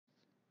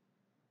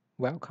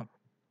Welcome.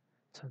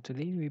 So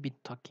today we'll be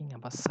talking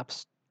about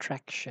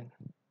subtraction.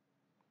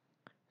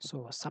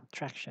 So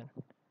subtraction.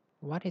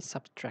 What is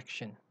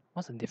subtraction?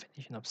 What's the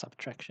definition of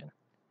subtraction?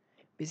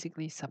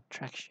 Basically,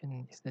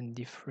 subtraction is the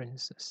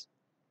differences.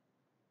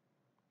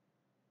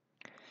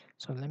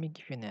 So let me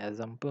give you an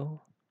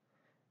example.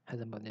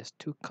 There's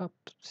two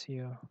cups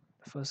here.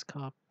 The first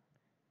cup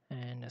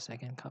and the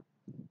second cup.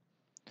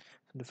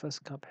 So the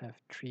first cup have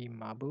 3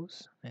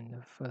 marbles, and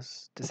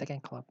the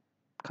second cup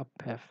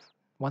have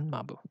 1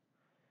 marble.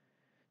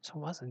 So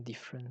what's the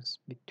difference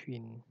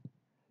between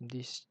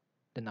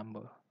the number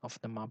of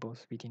the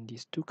marbles within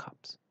these two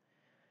cups?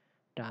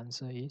 The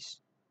answer is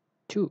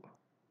 2.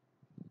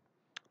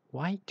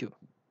 Why 2?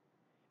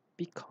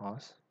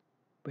 Because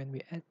when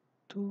we add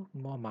 2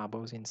 more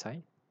marbles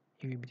inside,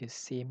 it will be the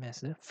same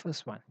as the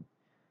first one.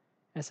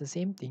 As the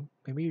same thing,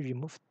 when we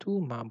remove 2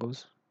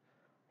 marbles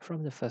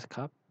from the first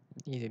cup,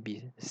 it will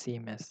be the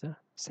same as the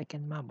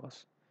second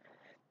marbles.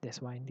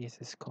 That's why this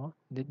is called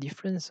the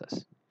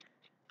differences.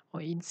 Or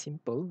in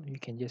simple, you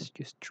can just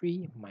use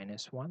 3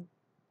 minus 1,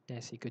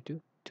 that's equal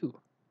to 2.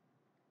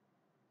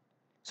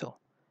 So,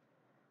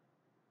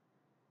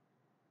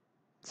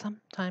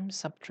 sometimes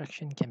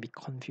subtraction can be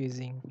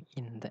confusing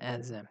in the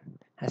exam,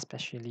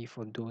 especially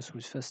for those who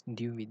first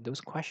deal with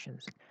those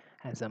questions.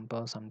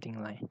 Example,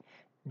 something like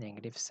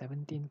negative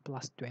 17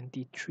 plus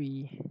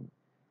 23,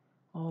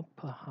 or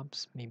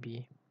perhaps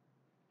maybe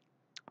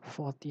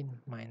 14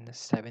 minus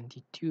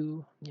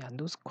 72. Yeah,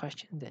 those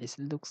questions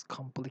that looks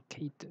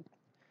complicated.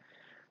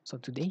 So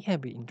today I'll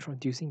be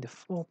introducing the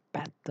 4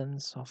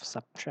 patterns of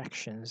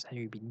subtractions that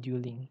you'll be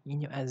dealing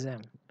in your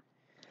exam.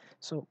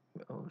 So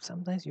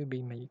sometimes you'll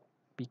be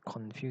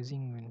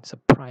confusing and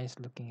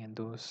surprised looking at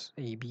those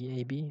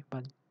AB,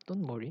 but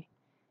don't worry,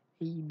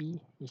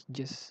 AB is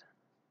just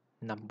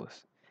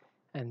numbers,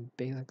 and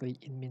basically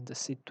it means a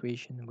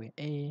situation where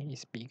A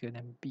is bigger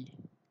than B.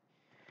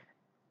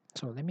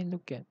 So let me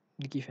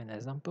give an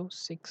example.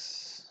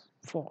 6,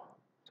 4.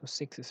 So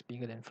 6 is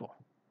bigger than 4.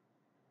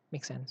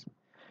 Makes sense?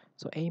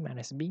 So A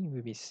minus B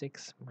will be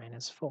 6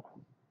 minus 4.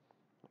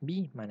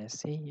 B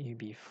minus A will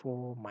be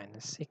 4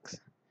 minus 6.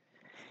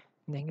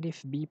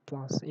 Negative B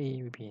plus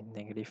A will be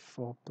negative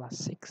 4 plus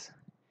 6.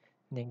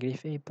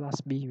 Negative A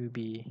plus B will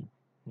be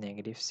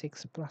negative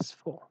 6 plus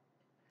 4.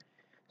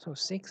 So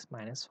 6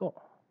 minus 4.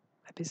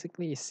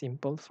 Basically, it's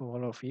simple for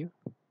all of you.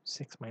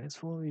 6 minus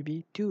 4 will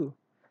be 2.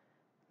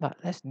 But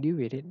let's deal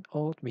with it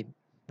all with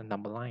the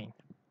number line.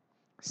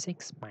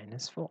 6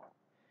 minus 4.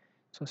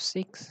 So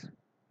 6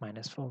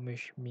 minus 4,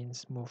 which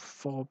means move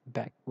 4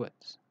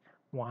 backwards.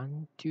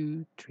 1,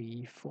 2,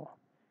 3, 4,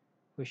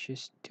 which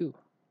is 2.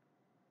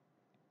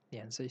 The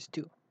answer is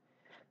 2.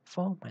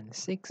 4 minus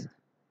 6,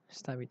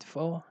 start with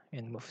 4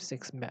 and move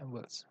 6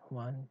 backwards.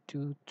 1,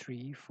 2,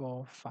 3,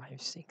 4,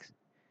 5, 6.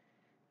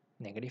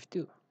 Negative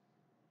 2.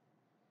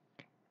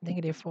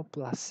 Negative 4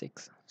 plus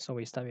 6. So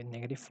we start with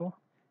negative 4.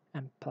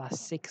 And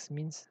plus 6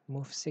 means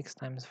move 6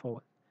 times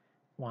forward.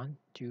 1,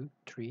 2,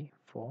 3,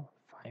 4,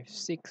 5,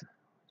 6.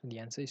 So the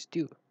answer is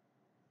 2.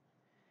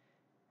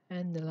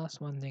 And the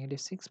last one,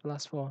 negative 6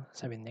 plus 4.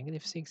 Start with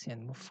negative 6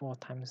 and move 4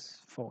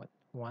 times forward.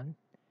 1,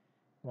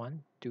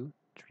 1, 2,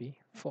 3,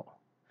 4.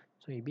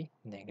 So it will be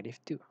negative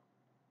 2.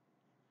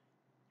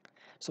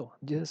 So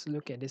just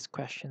look at these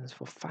questions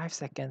for 5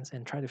 seconds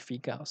and try to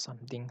figure out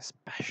something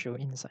special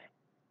inside.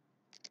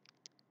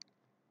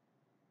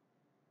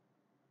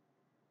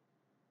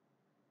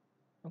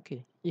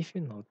 Okay, if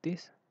you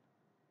notice,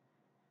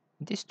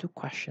 these 2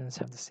 questions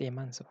have the same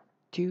answer,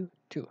 2,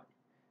 2.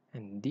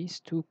 And these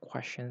 2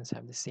 questions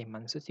have the same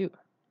answer too,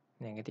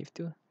 negative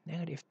 2,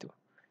 negative 2.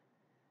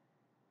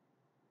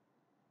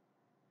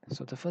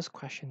 So the first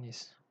question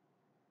is,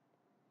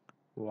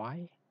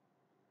 why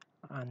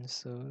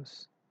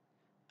answers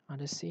are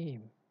the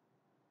same?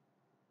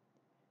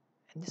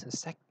 And this is the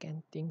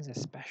second thing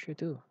that's special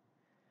too.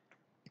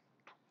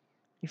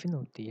 If you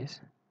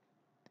notice,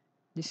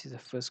 this is the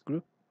first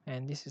group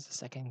and this is the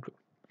second group.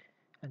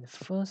 And the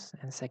first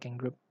and second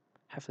group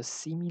have a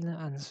similar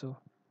answer,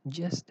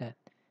 just that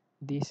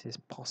this is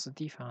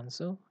positive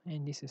answer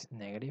and this is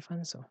negative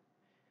answer.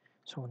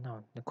 So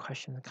now the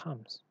question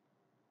comes,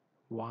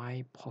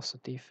 why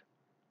positive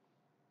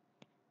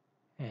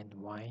and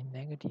why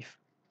negative?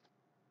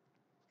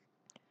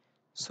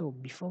 So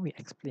before we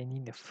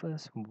explaining the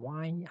first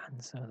why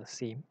answer the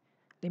same,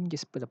 let me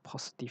just put a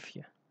positive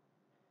here.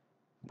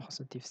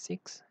 Positive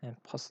 6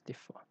 and positive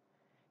 4.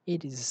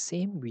 It is the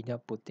same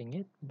without putting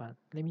it, but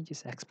let me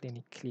just explain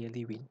it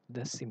clearly with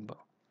the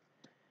symbol.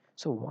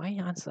 So why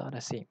answer are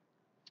the same?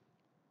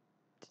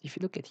 If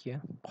you look at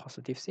here,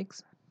 positive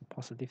 6,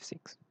 positive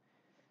 6,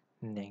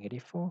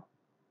 negative 4,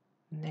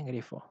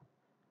 negative 4.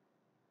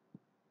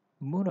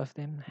 Both of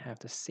them have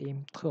the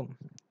same term.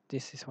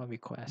 This is what we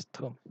call as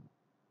term.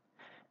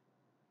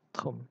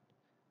 Term.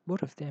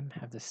 Both of them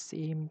have the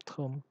same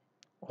term,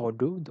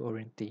 although the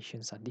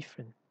orientations are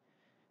different.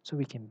 So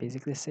we can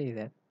basically say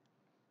that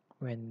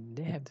when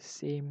they have the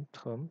same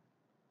term,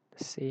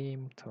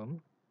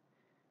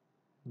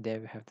 they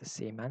will have the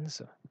same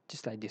answer,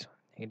 just like this one,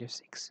 negative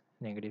 6,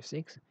 negative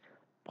 6,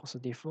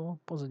 positive 4,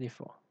 positive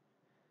 4.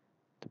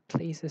 The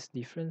places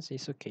difference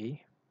is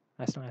okay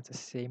as long as the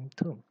same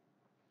term.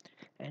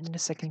 And the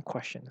second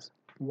question is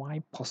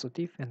why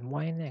positive and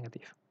why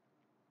negative?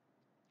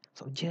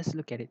 So just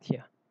look at it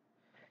here.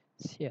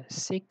 Here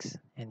 6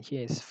 and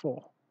here is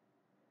 4.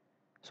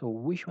 So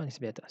which one is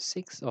better,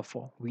 6 or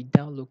 4?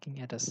 Without looking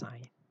at the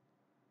sign.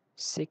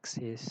 6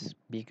 is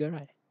bigger,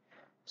 right?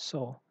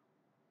 So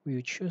we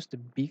will choose the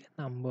bigger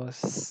number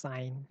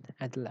sign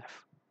at the left.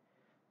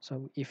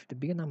 So if the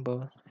bigger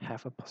number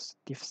have a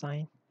positive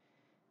sign,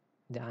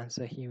 the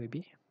answer here will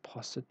be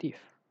positive.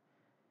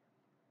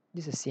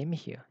 This is the same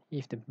here.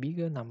 If the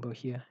bigger number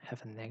here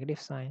have a negative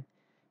sign,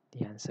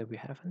 the answer will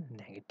have a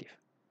negative.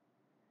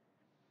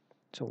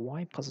 So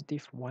why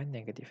positive, why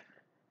negative?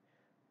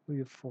 We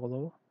will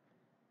follow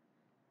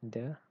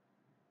the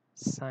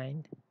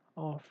sign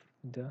of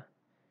the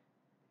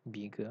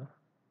bigger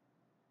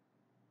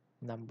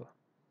number.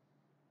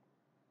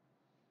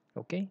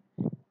 Okay?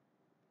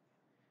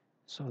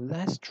 So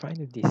let's try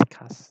to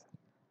discuss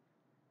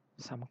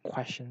some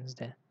questions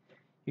that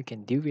you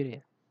can deal with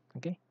it.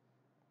 Okay?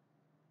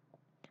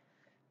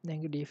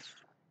 Negative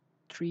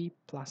 3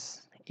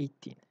 plus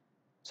 18.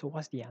 So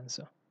what's the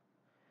answer?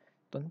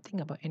 Don't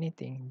think about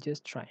anything,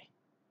 just try.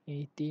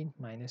 18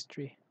 minus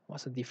 3.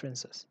 What's the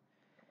differences?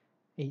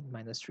 8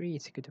 minus 3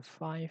 is equal to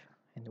 5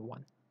 and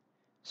 1.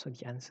 So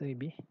the answer will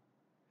be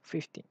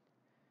 15.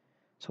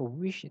 So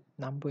which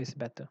number is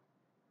better?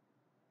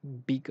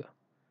 Bigger.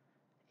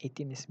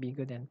 18 is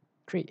bigger than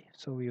 3.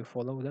 So we will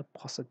follow the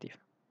positive,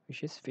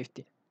 which is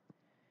 15.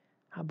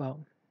 How about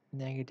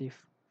negative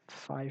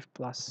 5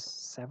 plus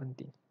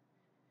 17?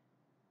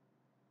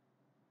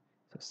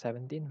 So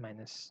 17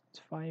 minus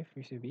 5,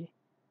 which will be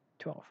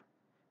 12.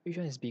 Which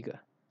one is bigger?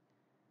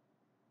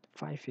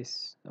 5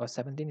 is, or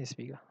 17 is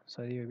bigger,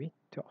 so it will be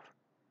 12.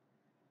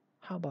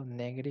 How about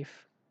negative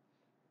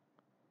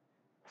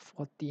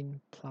 14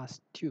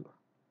 plus 2?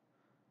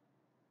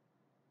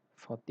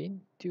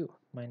 14, 2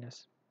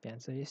 minus, the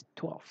answer is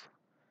 12.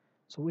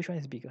 So which one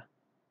is bigger?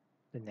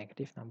 The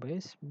negative number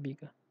is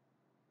bigger,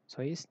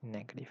 so it's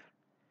negative.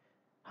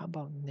 How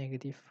about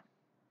negative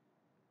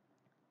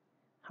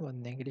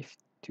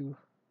 2,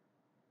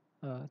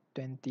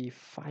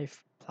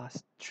 25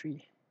 plus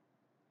 3?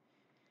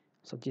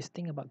 So just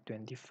think about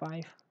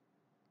 25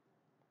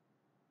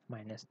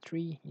 minus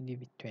 3, it will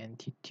be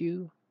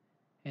 22.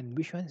 And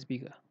which one is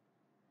bigger?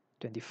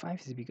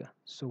 25 is bigger,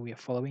 so we are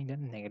following the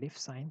negative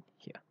sign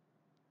here.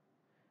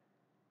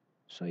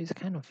 So it's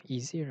kind of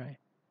easy, right?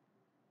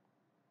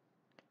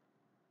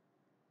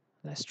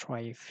 Let's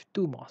try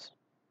 2 more.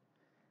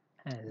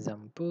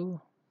 Example,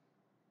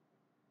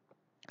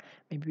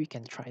 maybe we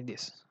can try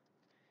this.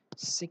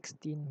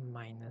 16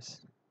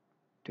 minus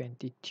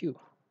 22.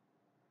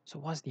 So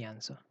what's the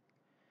answer?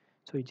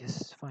 So we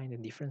just find the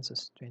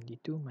differences.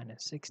 22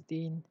 minus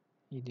 16,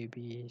 it will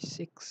be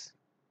 6.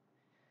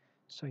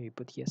 So you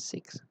put here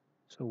 6.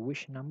 So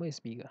which number is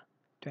bigger?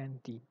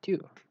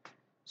 22.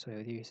 So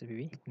this will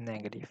be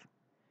negative.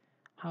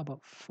 How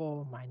about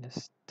 4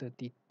 minus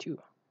 32?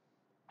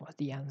 What's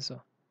the answer?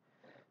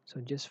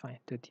 So just find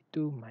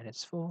 32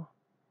 minus 4.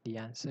 The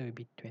answer will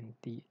be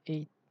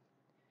 28.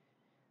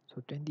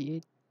 So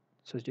 28.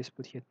 So just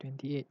put here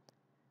 28.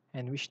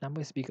 And which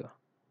number is bigger?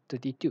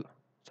 32.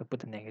 So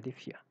put a negative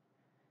here.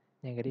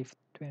 Negative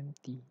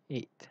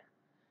 28.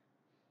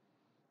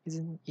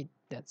 Isn't it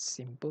that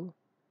simple?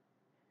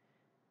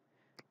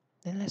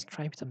 Then let's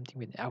try something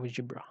with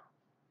algebra.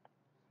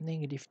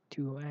 Negative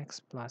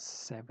 2x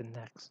plus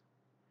 7x.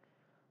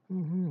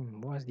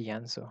 What's the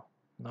answer?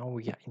 Now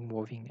we are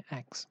involving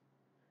x.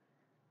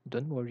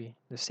 Don't worry,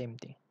 the same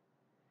thing.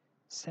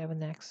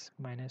 7x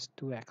minus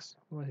 2x.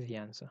 What is the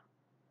answer?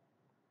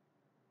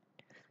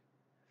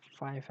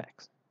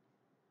 5x.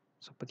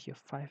 So put here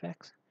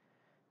 5x.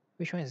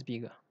 Which one is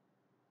bigger?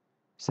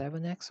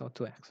 7x or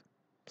 2x?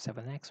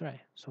 7x,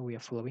 right? So we are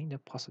following the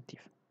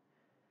positive.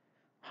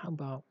 How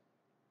about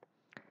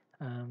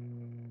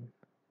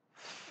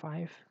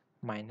 5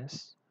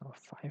 minus, or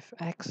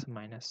 5x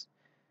minus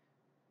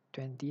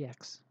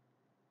 20x?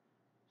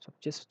 So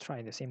just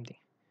try the same thing.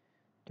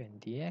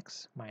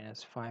 20x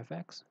minus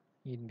 5x,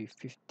 it'd be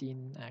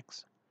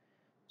 15x.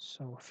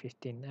 So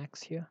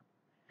 15x here.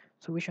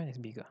 So which one is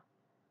bigger?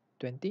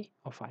 20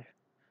 or 5?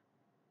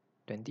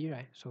 20,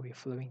 right? So we're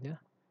following the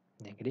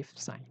negative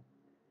sign.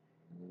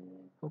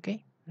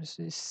 Okay, this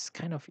is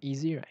kind of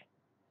easy, right?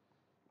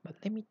 But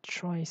let me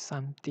try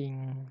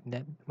something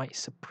that might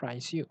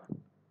surprise you.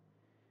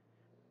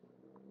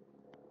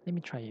 Let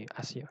me try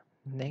ask you.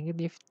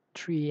 Negative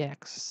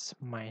 3x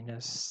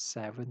minus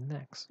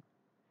 7x.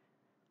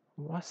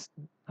 What's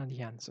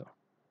the answer?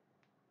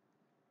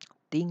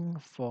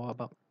 Think for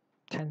about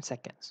 10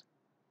 seconds.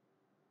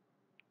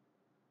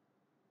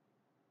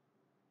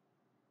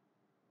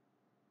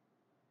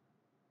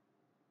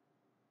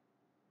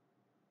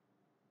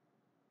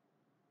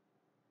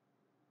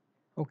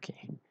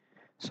 Okay,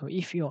 so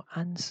if your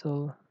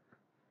answer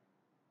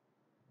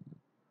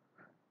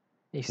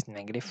is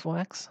negative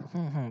 4x,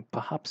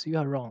 perhaps you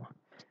are wrong.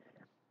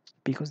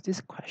 because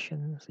these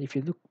questions, if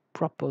you look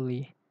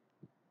properly,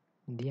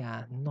 they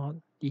are not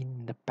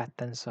in the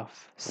patterns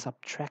of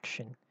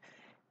subtraction.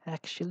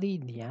 Actually,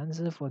 the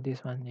answer for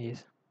this one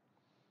is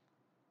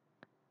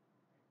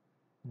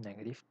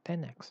negative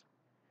 10x.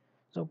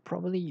 So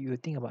probably you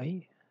think about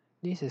it,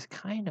 this is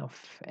kind of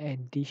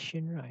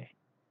addition, right?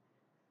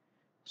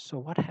 So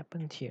what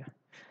happened here?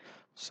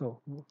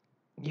 So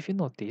if you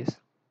notice,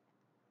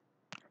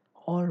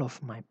 all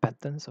of my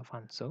patterns of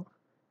answer,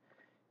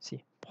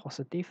 see,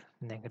 positive,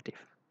 negative,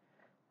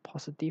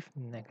 positive,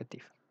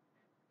 negative,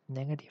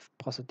 negative,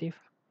 positive,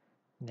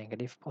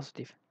 negative,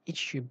 positive. It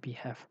should be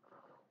have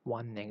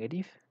one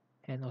negative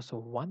and also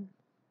one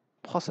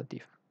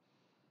positive,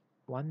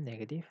 one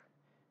negative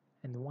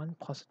and one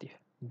positive.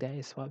 That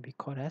is what we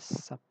call as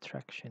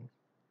subtraction.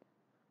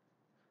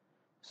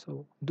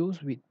 So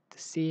those with the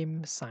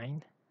same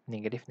sign,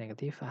 negative,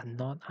 negative, are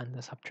not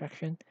under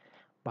subtraction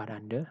but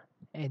under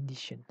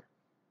addition.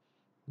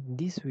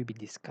 This will be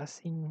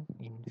discussing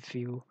in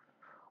few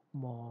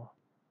more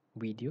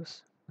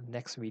videos,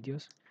 next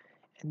videos.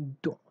 And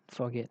don't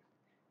forget,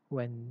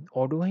 when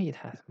although it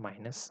has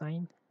minus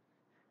sign,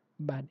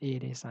 but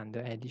it is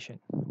under addition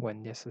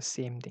when there's the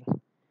same thing.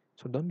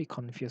 So don't be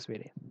confused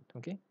with it.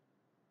 Okay.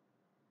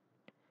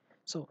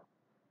 So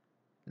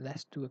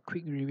let's do a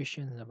quick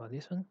revision about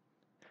this one.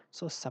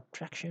 So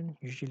subtraction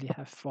usually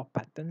have four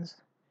patterns.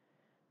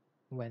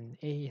 When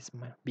a is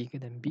bigger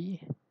than b,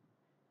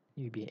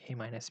 it will be a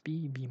minus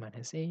b, b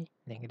minus a,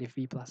 negative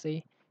b plus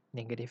a,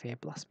 negative a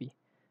plus b.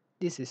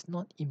 This is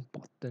not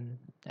important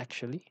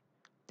actually.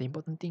 The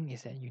important thing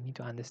is that you need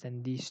to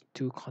understand these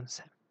two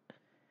concepts.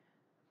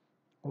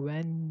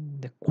 When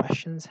the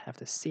questions have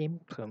the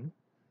same term,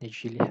 they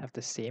usually have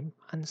the same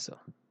answer.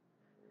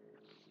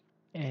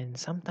 And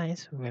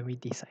sometimes when we're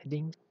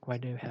deciding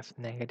whether we have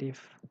negative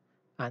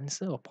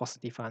answer or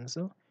positive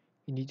answer,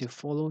 you need to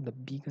follow the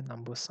bigger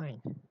number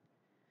sign.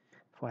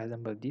 For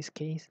example, this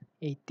case,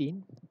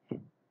 18,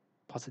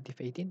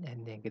 positive 18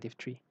 and negative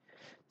 3.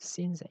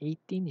 Since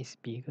 18 is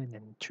bigger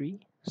than 3,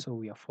 so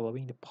we are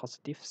following the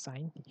positive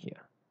sign here.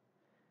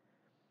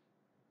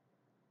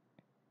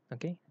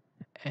 Okay,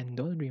 and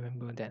don't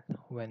remember that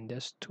when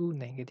there's two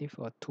negative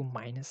or two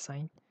minus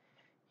sign,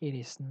 it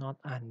is not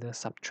under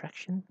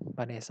subtraction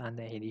but it's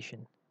under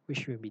addition,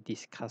 which will be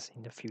discussed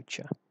in the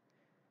future.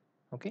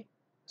 Okay,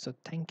 so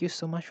thank you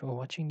so much for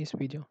watching this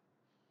video.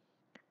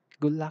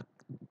 Good luck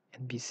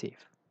and be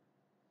safe.